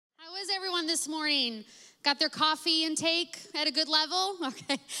everyone this morning? Got their coffee intake at a good level?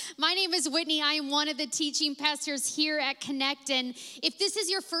 Okay. My name is Whitney. I am one of the teaching pastors here at Connect. And if this is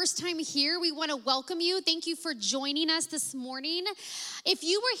your first time here, we want to welcome you. Thank you for joining us this morning. If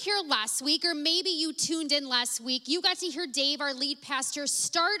you were here last week, or maybe you tuned in last week, you got to hear Dave, our lead pastor,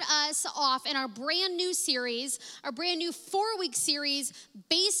 start us off in our brand new series, our brand new 4-week series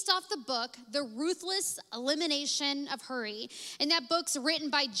based off the book, The Ruthless Elimination of Hurry. And that book's written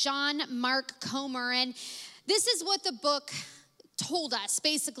by John Mark Comer. And this is what the book told us,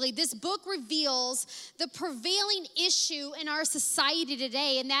 basically. This book reveals the prevailing issue in our society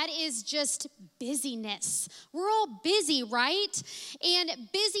today, and that is just busyness. We're all busy, right? And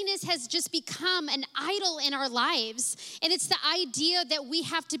busyness has just become an idol in our lives, and it's the idea that we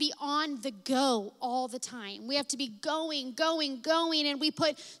have to be on the go all the time. We have to be going, and we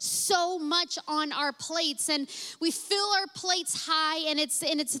put so much on our plates, and we fill our plates high, and it's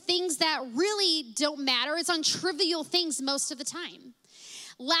things that really don't matter. It's on trivial things most of the time.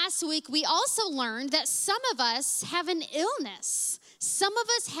 Last week, we also learned that some of us have an illness. Some of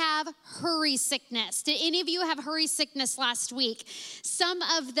us have hurry sickness. Did any of you have hurry sickness last week? Some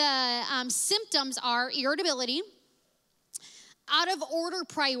of the symptoms are irritability, out of order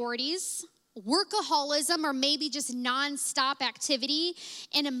priorities, workaholism, or maybe just nonstop activity,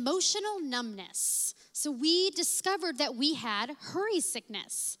 and emotional numbness. So we discovered that we had hurry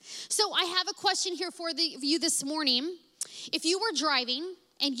sickness. So I have a question here for you this morning. If you were driving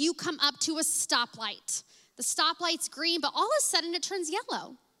and you come up to a stoplight, the stoplight's green, but all of a sudden it turns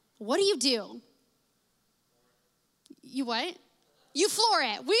yellow, what do? You what? You floor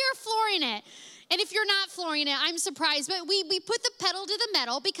it. We are flooring it. And if you're not flooring it, I'm surprised, but we put the pedal to the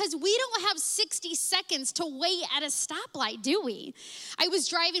metal because we don't have 60 seconds to wait at a stoplight, do we? I was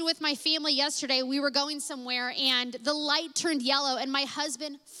driving with my family yesterday. We were going somewhere, and the light turned yellow, and my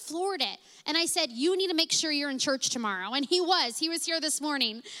husband floored it. And I said, you need to make sure you're in church tomorrow. And he was here this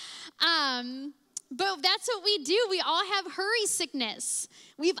morning. But that's what we do. We all have hurry sickness.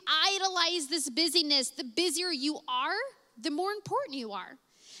 We've idolized this busyness. The busier you are, the more important you are.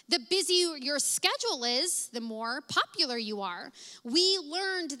 The busier your schedule is, the more popular you are. We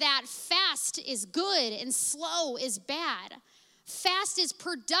learned that fast is good and slow is bad. Fast is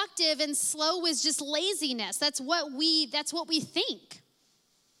productive and slow is just laziness. That's what we think.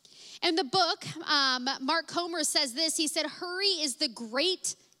 In the book, Mark Comer says this. He said, hurry is the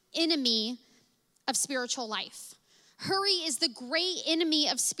great enemy of spiritual life. Hurry is the great enemy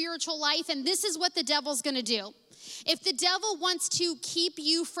of spiritual life, and this is what the devil's going to do. If the devil wants to keep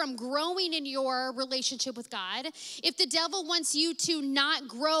you from growing in your relationship with God, if the devil wants you to not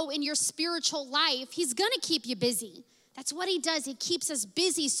grow in your spiritual life, he's going to keep you busy. That's what he does. He keeps us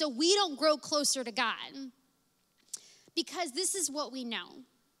busy so we don't grow closer to God. Because this is what we know.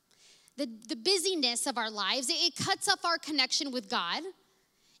 The busyness of our lives, it cuts off our connection with God.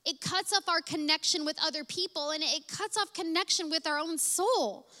 It cuts off our connection with other people, and it cuts off connection with our own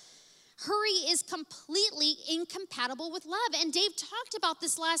soul. Hurry is completely incompatible with love. And Dave talked about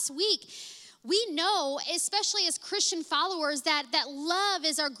this last week. We know, especially as Christian followers, that love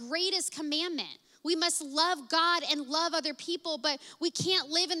is our greatest commandment. We must love God and love other people, but we can't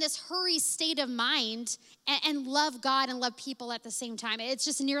live in this hurry state of mind and love God and love people at the same time. It's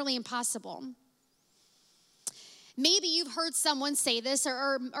just nearly impossible. Maybe you've heard someone say this,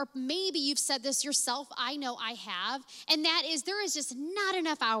 or maybe you've said this yourself. I know I have. And that is, there is just not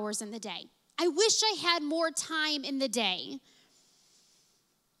enough hours in the day. I wish I had more time in the day.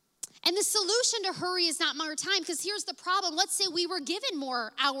 And the solution to hurry is not more time, because here's the problem. Let's say we were given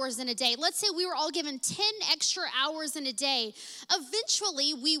more hours in a day. Let's say we were all given 10 extra hours in a day.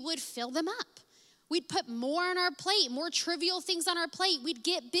 Eventually, we would fill them up. We'd put more on our plate, more trivial things on our plate. We'd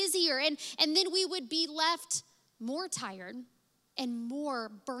get busier, and then we would be left more tired and more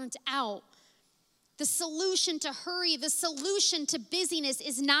burnt out. The solution to hurry, the solution to busyness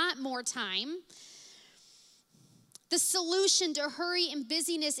is not more time. The solution to hurry and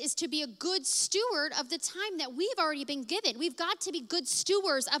busyness is to be a good steward of the time that we've already been given. We've got to be good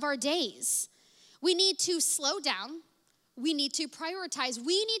stewards of our days. We need to slow down. We need to prioritize.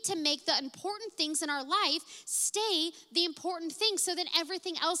 We need to make the important things in our life stay the important things so that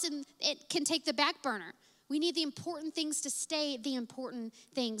everything else it can take the back burner. We need the important things to stay the important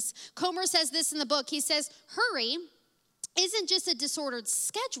things. Comer says this in the book. He says, hurry isn't just a disordered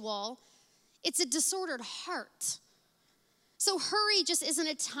schedule, it's a disordered heart. So hurry just isn't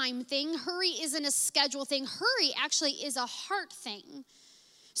a time thing. Hurry isn't a schedule thing. Hurry actually is a heart thing.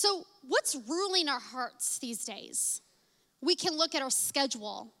 So what's ruling our hearts these days? We can look at our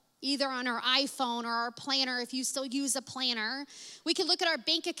schedule. either on our iPhone or our planner, if you still use a planner. We can look at our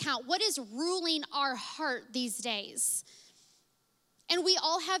bank account. What is ruling our heart these days? And we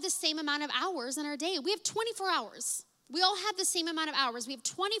all have the same amount of hours in our day. We have 24 hours. We all have the same amount of hours. We have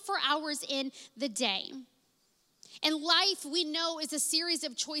 24 hours in the day. And life, we know, is a series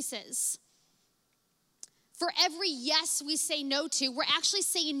of choices. For every yes we say no to, we're actually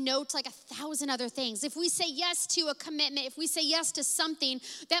saying no to like 1,000 other things. If we say yes to a commitment, if we say yes to something,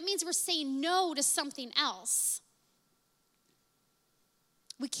 that means we're saying no to something else.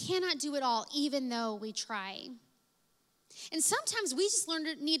 We cannot do it all, even though we try. And sometimes we just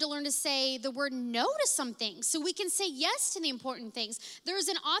need to learn to say the word no to some things so we can say yes to the important things. There's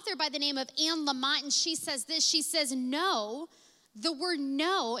an author by the name of Anne Lamott, and she says this. She says, no, the word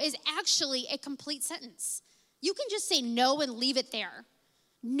no is actually a complete sentence. You can just say no and leave it there.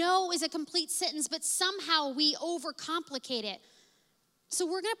 No is a complete sentence, but somehow we overcomplicate it. So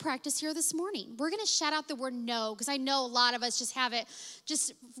we're going to practice here this morning. We're going to shout out the word no, because I know a lot of us just have it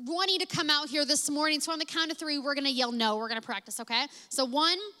just wanting to come out here this morning. So on the count of 3, we're going to yell no. We're going to practice, okay? So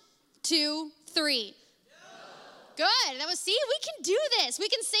 1, 2, 3. No. Good. See, we can do this. We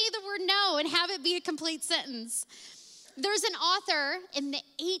can say the word no and have it be a complete sentence. There's an author in the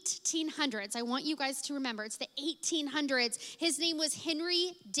 1800s. I want you guys to remember, it's the 1800s. His name was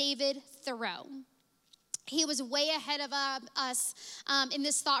Henry David Thoreau. He was way ahead of us in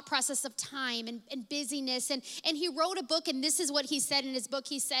this thought process of time and busyness. And he wrote a book, and this is what he said in his book.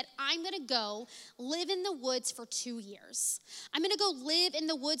 He said, I'm going to go live in the woods for 2 years. I'm going to go live in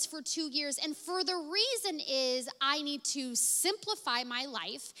the woods for 2 years. And for the reason is I need to simplify my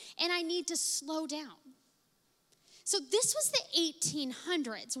life, and I need to slow down. So this was the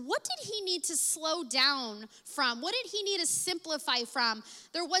 1800s. What did he need to slow down from? What did he need to simplify from?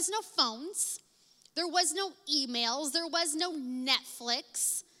 There was no phones. There was no emails. There was no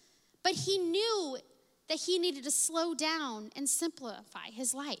Netflix. But he knew that he needed to slow down and simplify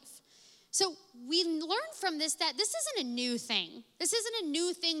his life. So we learn from this that this isn't a new thing. This isn't a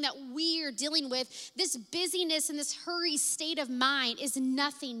new thing that we are dealing with. This busyness and this hurry state of mind is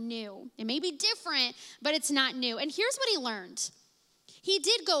nothing new. It may be different, but it's not new. And here's what he learned. He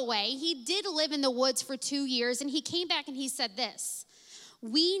did go away. He did live in the woods for 2 years, and he came back and he said this: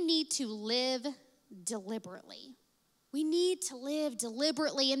 we need to live deliberately. We need to live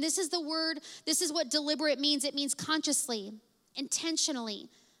deliberately. And this is the word, this is what deliberate means. It means consciously, intentionally,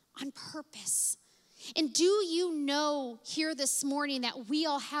 on purpose. And do you know here this morning that we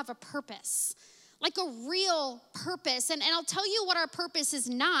all have a purpose? Like a real purpose. And I'll tell you what our purpose is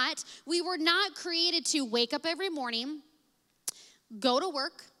not. We were not created to wake up every morning, go to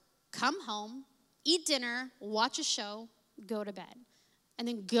work, come home, eat dinner, watch a show, go to bed. And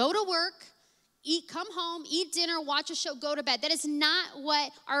then go to work, come home, eat dinner, watch a show, go to bed. That is not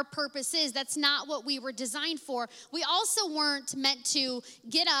what our purpose is. That's not what we were designed for. We also weren't meant to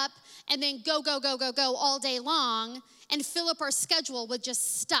get up and then go all day long and fill up our schedule with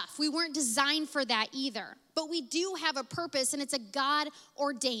just stuff. We weren't designed for that either. But we do have a purpose, and it's a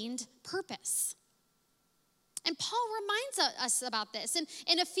God-ordained purpose. And Paul reminds us about this. And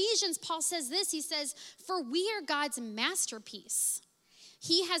in Ephesians, Paul says this. He says, for we are God's masterpiece.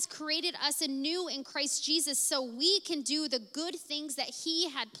 He has created us anew in Christ Jesus so we can do the good things that he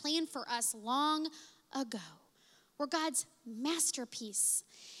had planned for us long ago. We're God's masterpiece.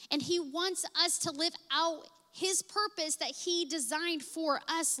 And he wants us to live out his purpose that he designed for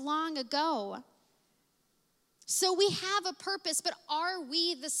us long ago. So we have a purpose, but are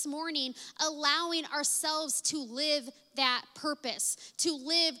we this morning allowing ourselves to live that purpose, to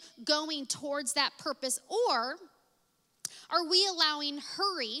live going towards that purpose? Or are we allowing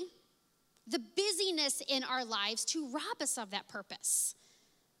hurry, the busyness in our lives, to rob us of that purpose?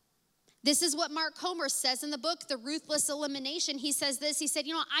 This is what Mark Comer says in the book, The Ruthless Elimination. He says this. He said,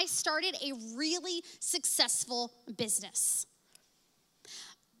 I started a really successful business,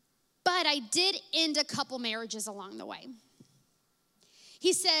 but I did end a couple marriages along the way.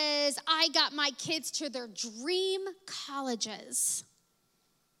 He says, I got my kids to their dream colleges,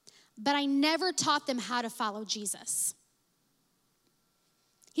 but I never taught them how to follow Jesus.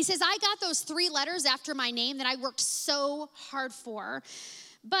 He says, I got those 3 letters after my name that I worked so hard for.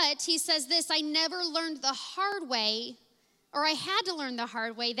 But he says this, I never learned the hard way, or I had to learn the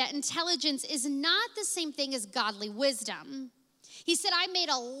hard way, that intelligence is not the same thing as godly wisdom. He said, I made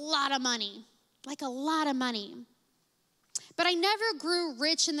a lot of money, like a lot of money. But I never grew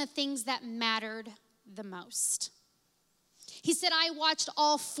rich in the things that mattered the most. He said, I watched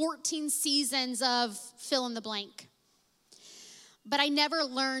all 14 seasons of fill in the blank. But I never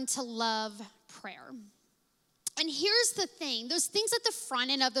learned to love prayer. And here's the thing, those things at the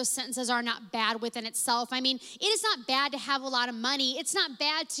front end of those sentences are not bad within itself. I mean, it is not bad to have a lot of money. It's not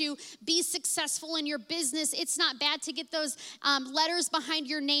bad to be successful in your business. It's not bad to get those letters behind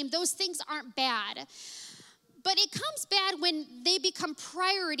your name. Those things aren't bad. But it comes bad when they become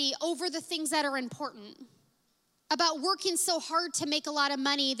priority over the things that are important. About working so hard to make a lot of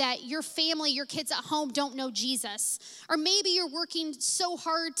money that your family, your kids at home don't know Jesus. Or maybe you're working so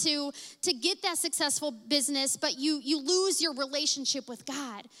hard to get that successful business, but you lose your relationship with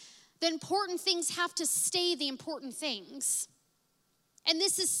God. The important things have to stay the important things. And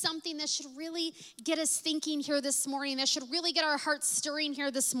this is something that should really get us thinking here this morning, that should really get our hearts stirring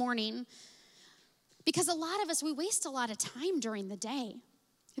here this morning. Because a lot of us, we waste a lot of time during the day.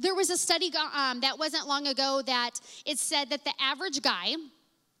 There was a study that wasn't long ago that it said that the average guy,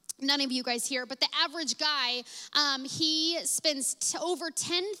 none of you guys here, but the average guy, he spends over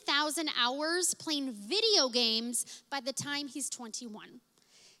 10,000 hours playing video games by the time he's 21.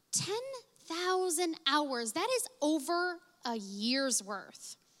 10,000 hours, that is over a year's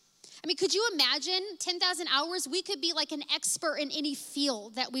worth. I mean, could you imagine 10,000 hours? We could be like an expert in any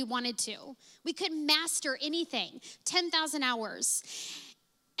field that we wanted to. We could master anything, 10,000 hours.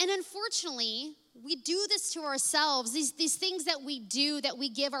 And unfortunately, we do this to ourselves. These things that we do, that we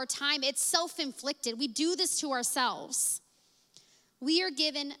give our time, it's self-inflicted. We do this to ourselves. We are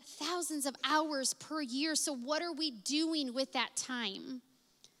given thousands of hours per year, so what are we doing with that time?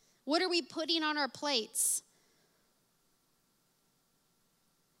 What are we putting on our plates?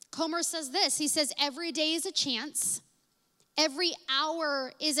 Comer says this, he says, every day is a chance. Every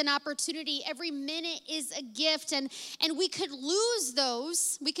hour is an opportunity. Every minute is a gift. And we could lose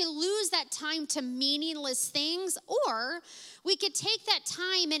those. We could lose that time to meaningless things, or we could take that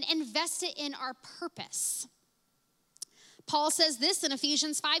time and invest it in our purpose. Paul says this in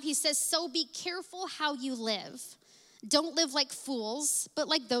Ephesians 5. He says, so be careful how you live. Don't live like fools, but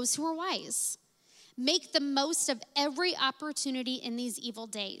like those who are wise. Make the most of every opportunity in these evil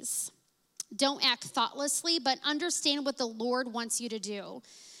days. Don't act thoughtlessly, but understand what the Lord wants you to do.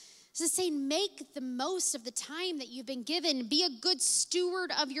 So saying, make the most of the time that you've been given. Be a good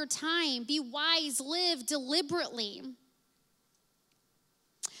steward of your time. Be wise. Live deliberately.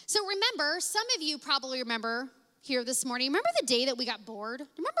 So remember, some of you probably remember here this morning, remember the day that we got bored?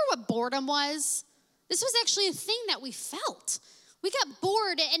 Remember what boredom was? This was actually a thing that we felt. We got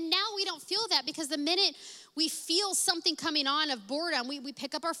bored, and now we don't feel that because the minute we feel something coming on of boredom, we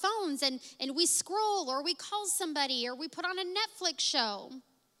pick up our phones and we scroll, or we call somebody, or we put on a Netflix show.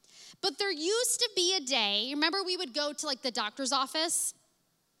 But there used to be a day, remember we would go to like the doctor's office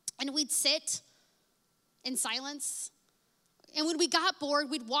and we'd sit in silence. And when we got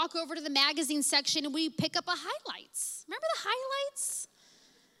bored, we'd walk over to the magazine section and we'd pick up a highlights. Remember the highlights?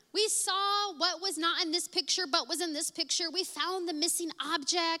 We saw what was not in this picture, but was in this picture. We found the missing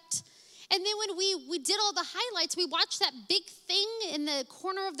object. And then when we did all the highlights, we watched that big thing in the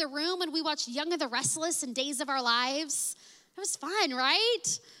corner of the room, and we watched Young and the Restless and Days of Our Lives. It was fun,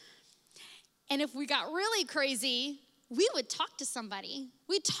 right? And if we got really crazy, we would talk to somebody.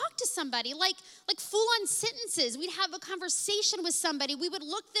 We'd talk to somebody like full-on sentences. We'd have a conversation with somebody. We would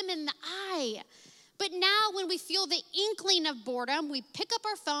look them in the eye. But now when we feel the inkling of boredom, we pick up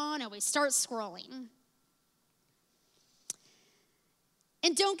our phone and we start scrolling.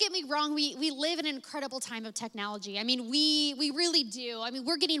 And don't get me wrong, we live in an incredible time of technology. I mean, we really do. I mean,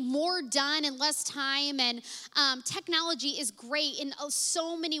 we're getting more done in less time, and technology is great in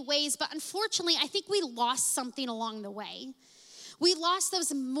so many ways. But unfortunately, I think we lost something along the way. We lost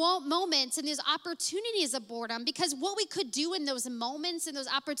those moments and those opportunities of boredom, because what we could do in those moments and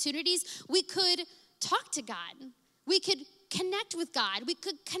those opportunities, we could talk to God. We could connect with God. We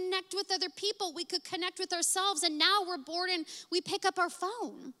could connect with other people. We could connect with ourselves. And now we're bored and we pick up our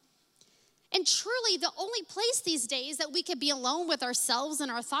phone. And truly, the only place these days that we could be alone with ourselves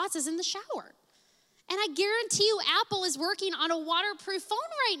and our thoughts is in the shower. And I guarantee you, Apple is working on a waterproof phone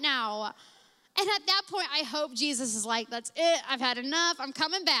right now. And at that point, I hope Jesus is like, that's it. I've had enough. I'm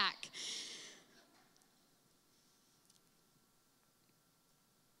coming back.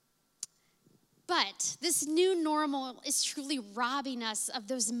 But this new normal is truly robbing us of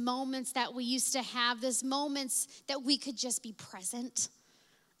those moments that we used to have, those moments that we could just be present,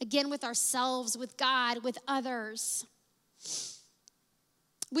 again, with ourselves, with God, with others.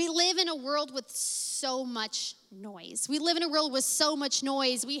 We live in a world with so much noise. We live in a world with so much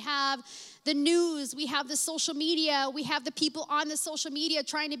noise. We have the news, we have the social media, we have the people on the social media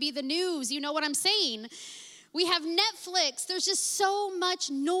trying to be the news. You know what I'm saying? We have Netflix. There's just so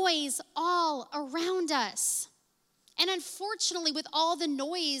much noise all around us. And unfortunately, with all the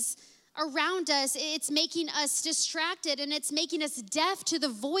noise around us, it's making us distracted and it's making us deaf to the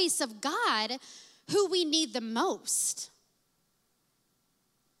voice of God, who we need the most.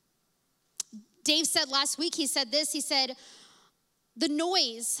 Dave said last week, he said this, he said, the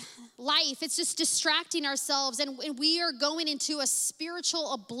noise, life, it's just distracting ourselves and we are going into a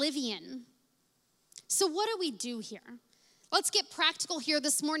spiritual oblivion. So what do we do here? Let's get practical here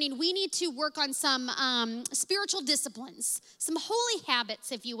this morning. We need to work on some spiritual disciplines, some holy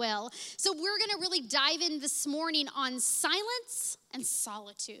habits, if you will. So we're going to really dive in this morning on silence and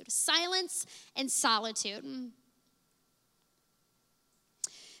solitude. Silence and solitude.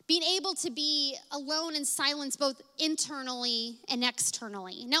 Being able to be alone in silence both internally and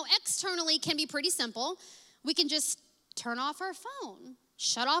externally. Now, externally can be pretty simple. We can just turn off our phone,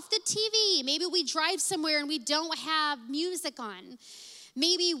 shut off the TV. Maybe we drive somewhere and we don't have music on.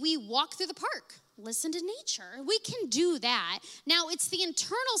 Maybe we walk through the park, listen to nature. We can do that. Now, it's the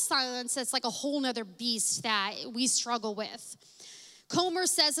internal silence that's like a whole nother beast that we struggle with. Comer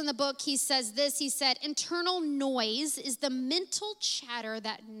says in the book, he says this, he said, internal noise is the mental chatter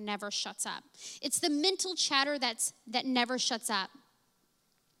that never shuts up. It's the mental chatter that never shuts up.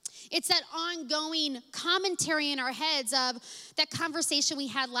 It's that ongoing commentary in our heads of that conversation we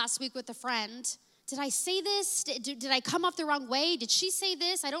had last week with a friend. Did I say this? Did I come off the wrong way? Did she say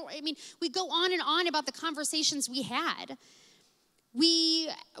this? We go on and on about the conversations we had. We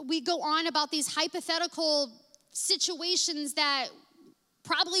go on about these hypothetical situations that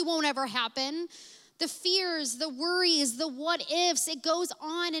probably won't ever happen. The fears, the worries, the what ifs, it goes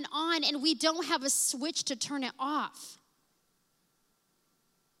on, and we don't have a switch to turn it off.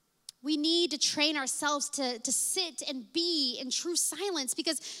 We need to train ourselves to sit and be in true silence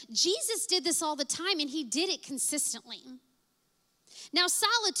because Jesus did this all the time and he did it consistently. Now,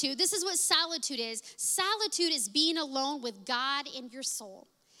 solitude, this is what solitude is. Solitude is being alone with God and your soul.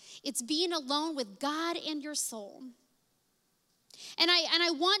 It's being alone with God and your soul. And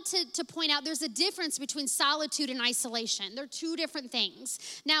I want to point out there's a difference between solitude and isolation. They're two different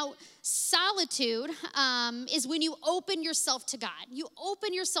things. Now, solitude is when you open yourself to God. You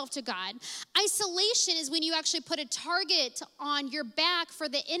open yourself to God. Isolation is when you actually put a target on your back for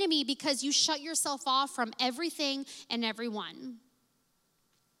the enemy because you shut yourself off from everything and everyone.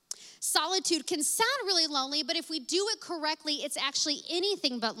 Solitude can sound really lonely, but if we do it correctly, it's actually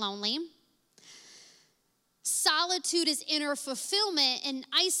anything but lonely. Solitude is inner fulfillment, and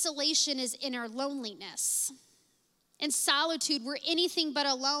isolation is inner loneliness. In solitude, we're anything but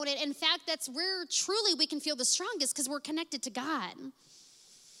alone. And in fact, that's where truly we can feel the strongest because we're connected to God. And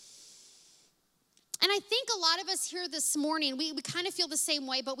I think a lot of us here this morning, we kind of feel the same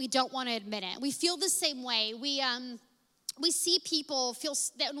way, but we don't want to admit it. We feel the same way. We see people feel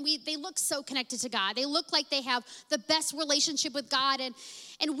that they look so connected to God. They look like they have the best relationship with God, and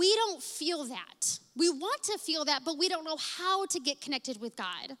we don't feel that. We want to feel that, but we don't know how to get connected with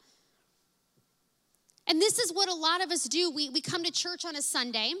God. And this is what a lot of us do. We come to church on a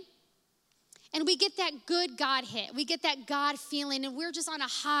Sunday, and we get that good God hit. We get that God feeling, and we're just on a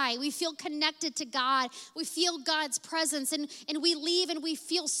high. We feel connected to God. We feel God's presence, and we leave, and we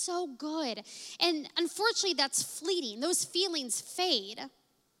feel so good. And unfortunately, that's fleeting. Those feelings fade.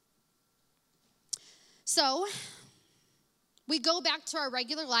 So we go back to our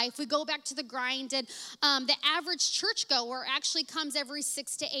regular life. We go back to the grind, and the average churchgoer actually comes every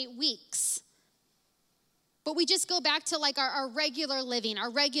 6 to 8 weeks. But we just go back to like our regular living, our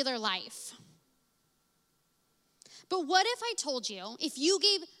regular life. But what if I told you, if you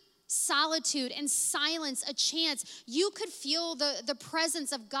gave solitude and silence a chance, you could feel the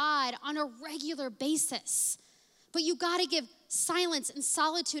presence of God on a regular basis. But you got to give silence and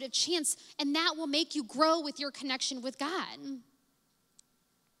solitude a chance, and that will make you grow with your connection with God.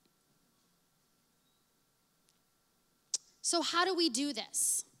 So how do we do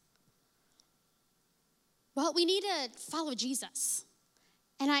this? Well, we need to follow Jesus.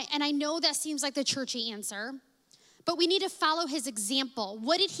 And I know that seems like the churchy answer, but we need to follow his example.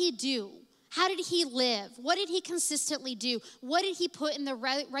 What did he do? How did he live? What did he consistently do? What did he put in the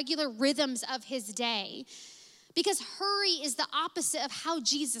regular rhythms of his day? Because hurry is the opposite of how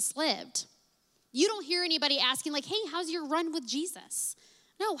Jesus lived. You don't hear anybody asking like, hey, how's your run with Jesus?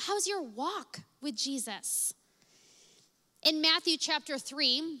 No, how's your walk with Jesus? In Matthew chapter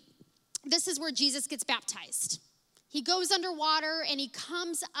 3, this is where Jesus gets baptized. He goes underwater and he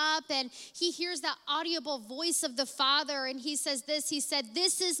comes up and he hears that audible voice of the Father, and he says this, he said,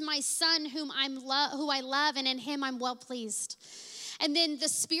 "This is my son who I love, and in him I'm well pleased." And then the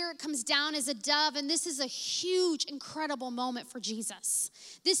Spirit comes down as a dove, and this is a huge, incredible moment for Jesus.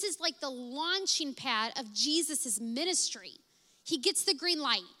 This is like the launching pad of Jesus' ministry. He gets the green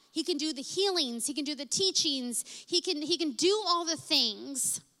light. He can do the healings. He can do the teachings. He can do all the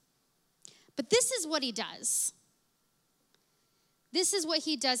things. But this is what he does. This is what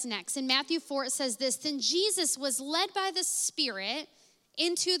he does next. In Matthew 4, it says this, then Jesus was led by the Spirit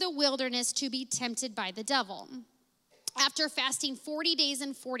into the wilderness to be tempted by the devil. After fasting 40 days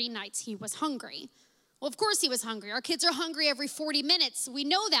and 40 nights, he was hungry. Well, of course he was hungry. Our kids are hungry every 40 minutes. We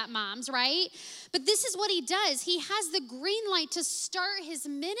know that, moms, right? But this is what he does. He has the green light to start his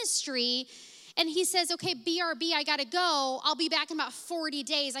ministry, and he says, okay, BRB, I got to go. I'll be back in about 40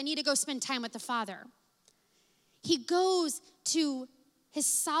 days. I need to go spend time with the Father. He goes to his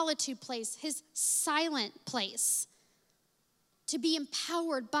solitude place, his silent place, to be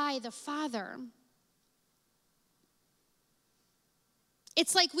empowered by the Father.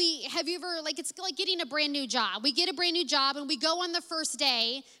 It's like it's like getting a brand new job. We get a brand new job and we go on the first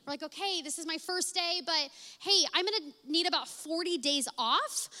day. We're like, okay, this is my first day, but hey, I'm gonna need about 40 days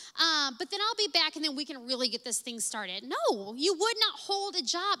off, but then I'll be back and then we can really get this thing started. No, you would not hold a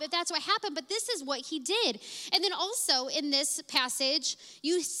job if that's what happened, but this is what he did. And then also in this passage,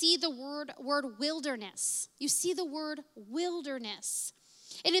 you see the word wilderness. You see the word wilderness.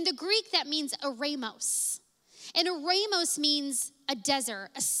 And in the Greek, that means eremos. And eremos means a desert,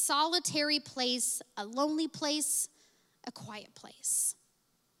 a solitary place, a lonely place, a quiet place.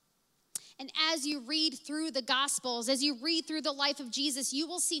 And as you read through the Gospels, as you read through the life of Jesus, you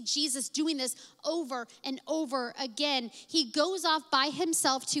will see Jesus doing this over and over again. He goes off by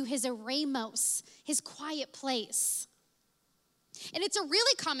himself to his eremos, his quiet place. And it's a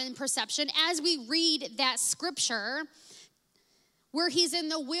really common perception as we read that scripture where he's in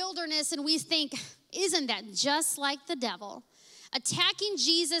the wilderness and we think, isn't that just like the devil? Attacking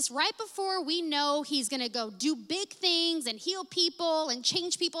Jesus right before we know he's going to go do big things and heal people and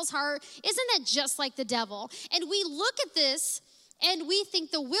change people's heart. Isn't that just like the devil? And we look at this and we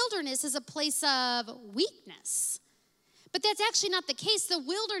think the wilderness is a place of weakness. But that's actually not the case. The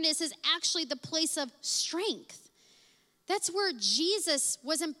wilderness is actually the place of strength. That's where Jesus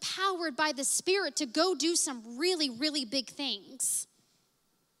was empowered by the Spirit to go do some really, really big things.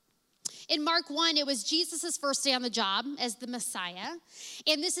 In Mark 1, it was Jesus' first day on the job as the Messiah.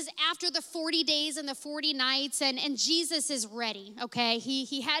 And this is after the 40 days and the 40 nights, and Jesus is ready, okay?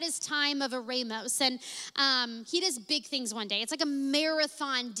 He had his time of eremos, and he does big things one day. It's like a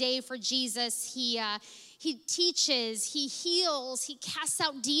marathon day for Jesus. He teaches, he heals, he casts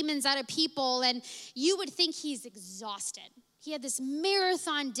out demons out of people, and you would think he's exhausted. He had this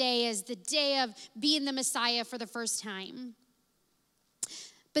marathon day as the day of being the Messiah for the first time.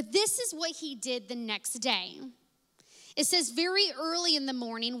 But this is what he did the next day. It says, very early in the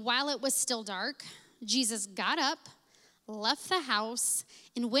morning, while it was still dark, Jesus got up, left the house,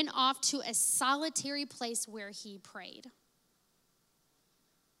 and went off to a solitary place where he prayed.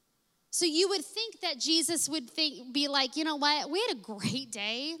 So you would think that Jesus would be like, you know what? We had a great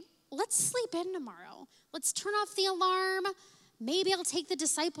day. Let's sleep in tomorrow. Let's turn off the alarm. Maybe I'll take the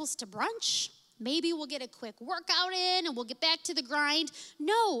disciples to brunch. Maybe we'll get a quick workout in and we'll get back to the grind.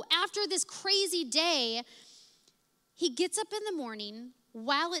 No, after this crazy day, he gets up in the morning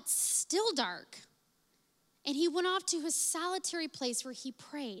while it's still dark, and he went off to his solitary place where he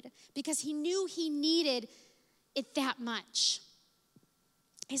prayed because he knew he needed it that much.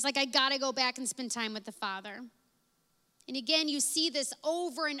 He's like, I gotta go back and spend time with the Father. And again, you see this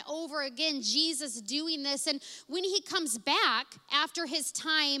over and over again, Jesus doing this. And when he comes back after his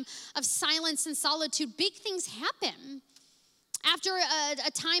time of silence and solitude, big things happen. After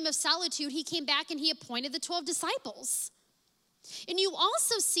a time of solitude, he came back and he appointed the 12 disciples. And you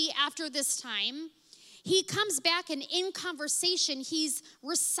also see after this time, he comes back and in conversation, he's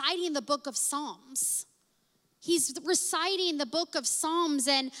reciting the book of Psalms. He's reciting the book of Psalms,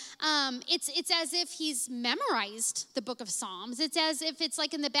 and it's as if he's memorized the book of Psalms. It's as if it's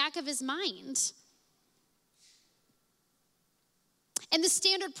like in the back of his mind. And the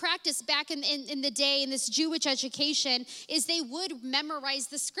standard practice back in the day in this Jewish education is they would memorize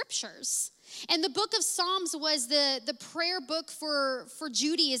the scriptures. And the book of Psalms was the prayer book for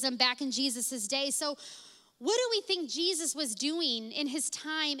Judaism back in Jesus' day. So what do we think Jesus was doing in his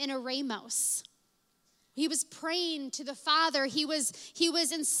time in eremos? He was praying to the Father. He was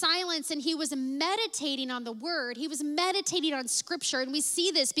in silence and he was meditating on the word. He was meditating on scripture. And we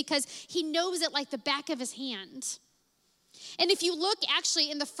see this because he knows it like the back of his hand. And if you look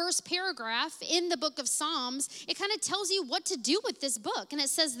actually in the first paragraph in the book of Psalms, it kind of tells you what to do with this book. And it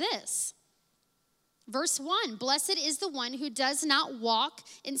says this, verse 1, blessed is the one who does not walk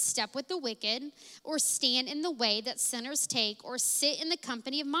in step with the wicked or stand in the way that sinners take or sit in the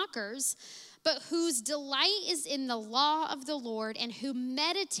company of mockers, but whose delight is in the law of the Lord and who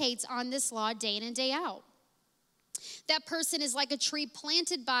meditates on this law day in and day out. That person is like a tree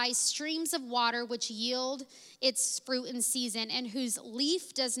planted by streams of water, which yield its fruit in season, and whose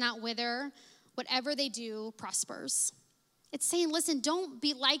leaf does not wither. Whatever they do prospers. It's saying, listen, don't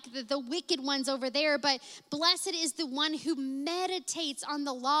be like the wicked ones over there, but blessed is the one who meditates on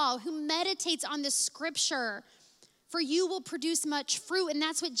the law, who meditates on the scripture. For you will produce much fruit. And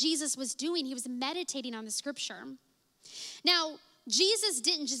that's what Jesus was doing. He was meditating on the scripture. Now, Jesus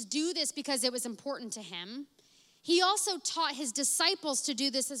didn't just do this because it was important to him. He also taught his disciples to do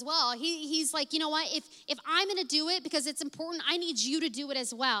this as well. He's like, you know what? If I'm going to do it because it's important, I need you to do it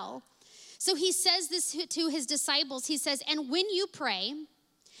as well. So he says this to his disciples. He says, and when you pray,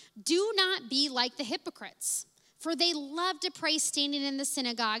 do not be like the hypocrites, for they love to pray standing in the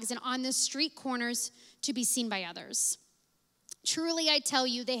synagogues and on the street corners to be seen by others. Truly, I tell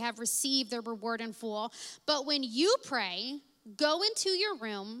you, they have received their reward in full. But when you pray, go into your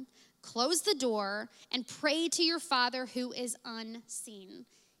room, close the door, and pray to your Father who is unseen.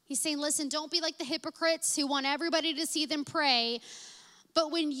 He's saying, listen, don't be like the hypocrites who want everybody to see them pray.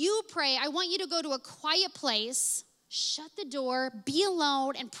 But when you pray, I want you to go to a quiet place, shut the door, be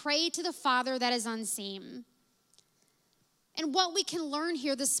alone, and pray to the Father that is unseen. And what we can learn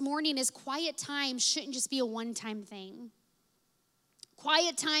here this morning is quiet time shouldn't just be a one-time thing.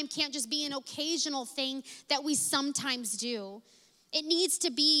 Quiet time can't just be an occasional thing that we sometimes do. It needs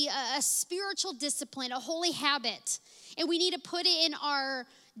to be a spiritual discipline, a holy habit. And we need to put it in our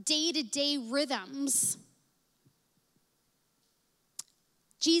day-to-day rhythms.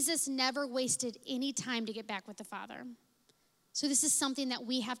 Jesus never wasted any time to get back with the Father. So this is something that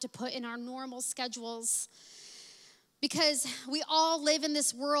we have to put in our normal schedules, because we all live in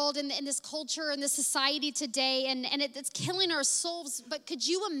this world and in this culture and this society today, and it's killing our souls. But could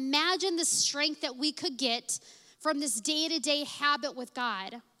you imagine the strength that we could get from this day-to-day habit with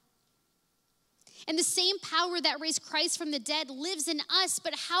God? And the same power that raised Christ from the dead lives in us,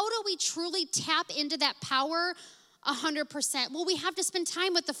 but how do we truly tap into that power 100%? Well, we have to spend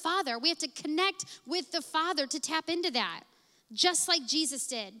time with the Father. We have to connect with the Father to tap into that, just like Jesus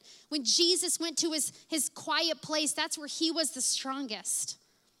did. When Jesus went to his quiet place, that's where he was the strongest.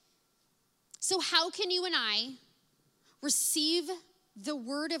 So how can you and I receive the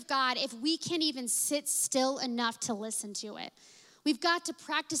word of God if we can't even sit still enough to listen to it? We've got to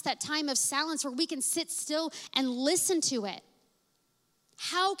practice that time of silence where we can sit still and listen to it.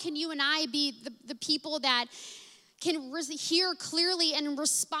 How can you and I be the people that can hear clearly and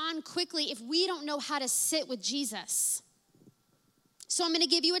respond quickly if we don't know how to sit with Jesus? So I'm going to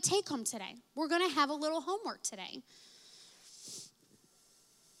give you a take home today. We're going to have a little homework today.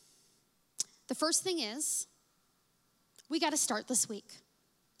 The first thing is, we got to start this week.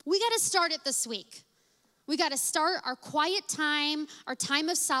 We got to start it this week. We got to start our quiet time, our time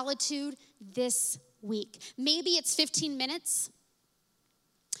of solitude this week. Maybe it's 15 minutes.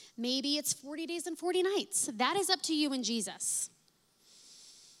 Maybe it's 40 days and 40 nights. That is up to you and Jesus.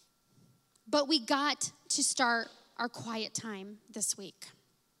 But we got to start our quiet time this week.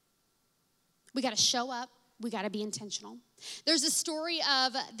 We got to show up. We got to be intentional. There's a story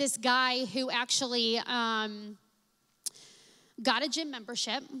of this guy who actually got a gym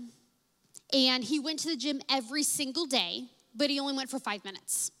membership, and he went to the gym every single day, but he only went for 5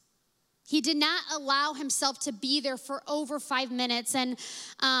 minutes. He did not allow himself to be there for over 5 minutes. And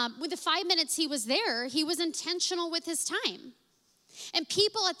with the 5 minutes he was there, he was intentional with his time. And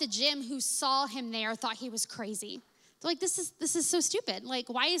people at the gym who saw him there thought he was crazy. They're like, this is so stupid. Like,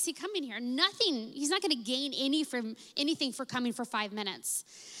 why is he coming here? Nothing. He's not going to gain anything for coming for 5 minutes.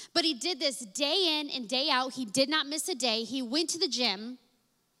 But he did this day in and day out. He did not miss a day. He went to the gym,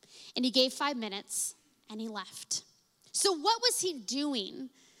 and he gave 5 minutes, and he left. So what was he doing?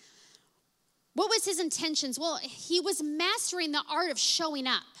 What was his intentions? Well, he was mastering the art of showing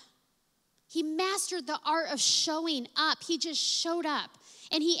up. He mastered the art of showing up. He just showed up.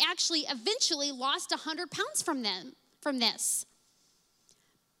 And he actually eventually lost 100 pounds from this.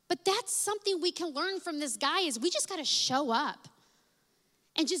 But that's something we can learn from this guy, is we just got to show up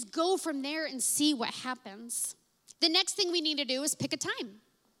and just go from there and see what happens. The next thing we need to do is pick a time.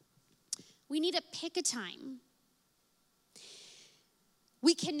 We need to pick a time.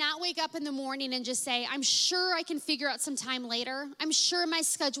 We cannot wake up in the morning and just say, I'm sure I can figure out some time later. I'm sure my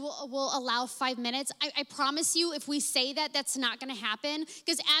schedule will allow 5 minutes. I promise you, if we say that, that's not going to happen.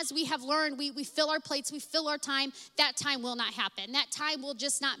 Because as we have learned, we fill our plates, we fill our time. That time will not happen. That time will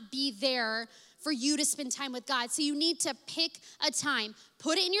just not be there for you to spend time with God. So you need to pick a time.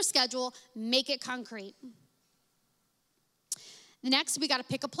 Put it in your schedule. Make it concrete. Next, we got to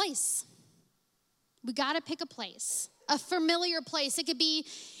pick a place. We got to pick a place, a familiar place. It could be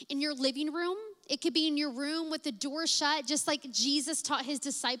in your living room. It could be in your room with the door shut, just like Jesus taught his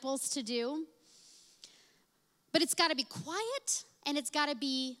disciples to do. But it's got to be quiet and it's got to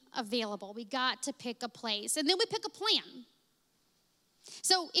be available. We got to pick a place. And then we pick a plan.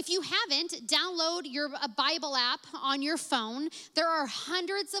 So if you haven't, download a Bible app on your phone. There are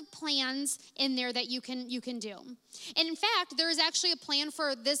hundreds of plans in there that you can do. And in fact, there is actually a plan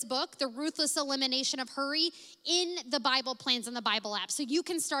for this book, The Ruthless Elimination of Hurry, in the Bible plans in the Bible app. So you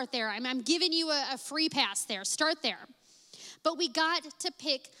can start there. I'm giving you a free pass there. Start there. But we got to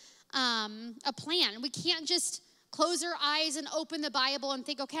pick a plan. We can't just close our eyes and open the Bible and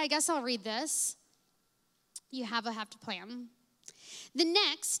think, okay, I guess I'll read this. You have to plan. The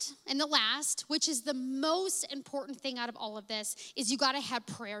next and the last, which is the most important thing out of all of this, is you got to have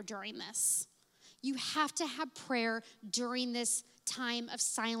prayer during this. You have to have prayer during this time of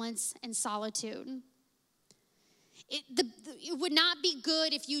silence and solitude. It would not be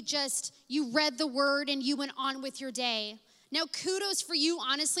good if you read the word and you went on with your day. Now, kudos for you,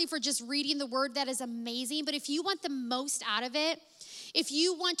 honestly, for just reading the word. That is amazing. But if you want the most out of it, if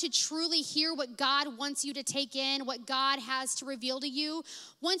you want to truly hear what God wants you to take in, what God has to reveal to you,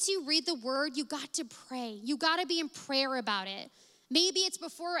 once you read the word, you got to pray. You got to be in prayer about it. Maybe it's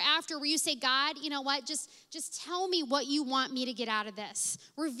before or after where you say, God, you know what? Just tell me what you want me to get out of this.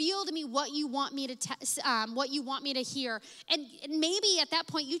 Reveal to me what you want me to hear. And maybe at that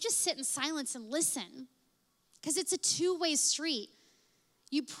point, you just sit in silence and listen, because it's a two-way street.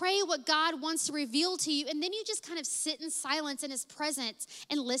 You pray what God wants to reveal to you, and then you just kind of sit in silence in his presence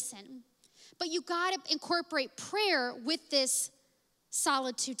and listen. But you got to incorporate prayer with this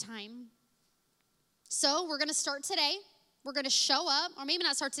solitude time. So we're going to start today. We're going to show up, or maybe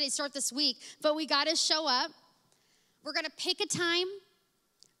not start today, start this week, but we got to show up. We're going to pick a time.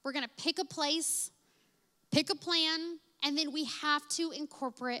 We're going to pick a place, pick a plan, and then we have to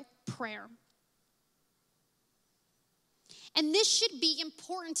incorporate prayer. And this should be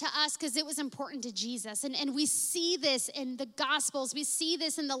important to us because it was important to Jesus. And we see this in the Gospels. We see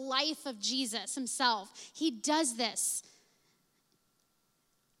this in the life of Jesus himself. He does this.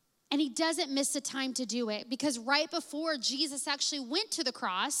 And he doesn't miss a time to do it, because right before Jesus actually went to the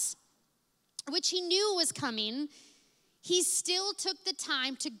cross, which he knew was coming, he still took the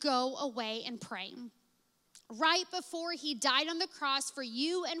time to go away and pray. Right before he died on the cross for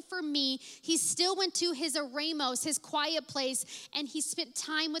you and for me, he still went to his eremos, his quiet place, and he spent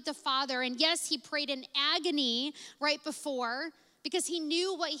time with the Father. And yes, he prayed in agony right before, because he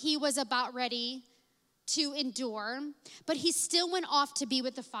knew what he was about ready to endure. But he still went off to be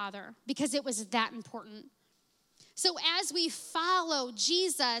with the Father because it was that important. So as we follow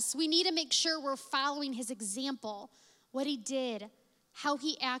Jesus, we need to make sure we're following his example, what he did, how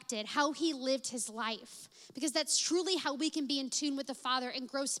he acted, how he lived his life, because that's truly how we can be in tune with the Father and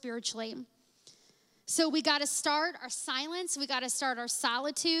grow spiritually. So we got to start our silence, we got to start our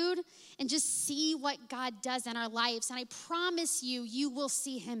solitude, and just see what God does in our lives. And I promise you, you will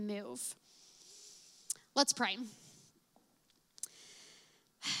see him move. Let's pray.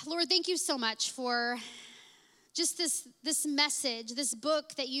 Lord, thank you so much for just this message, this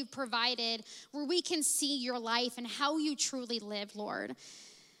book that you've provided, where we can see your life and how you truly live, Lord.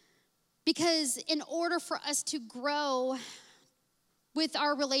 Because in order for us to grow with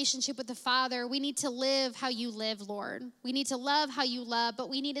our relationship with the Father, we need to live how you live, Lord. We need to love how you love, but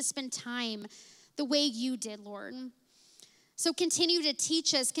we need to spend time the way you did, Lord. So continue to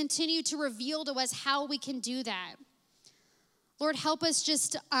teach us, continue to reveal to us how we can do that. Lord, help us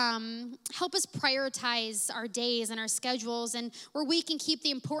prioritize our days and our schedules, and where we can keep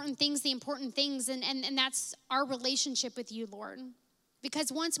the important things, and that's our relationship with you, Lord.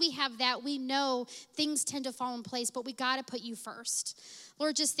 Because once we have that, we know things tend to fall in place, but we got to put you first.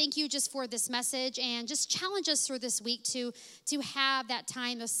 Lord, just thank you just for this message, and just challenge us through this week to have that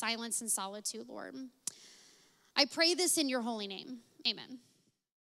time of silence and solitude, Lord. I pray this in your holy name. Amen.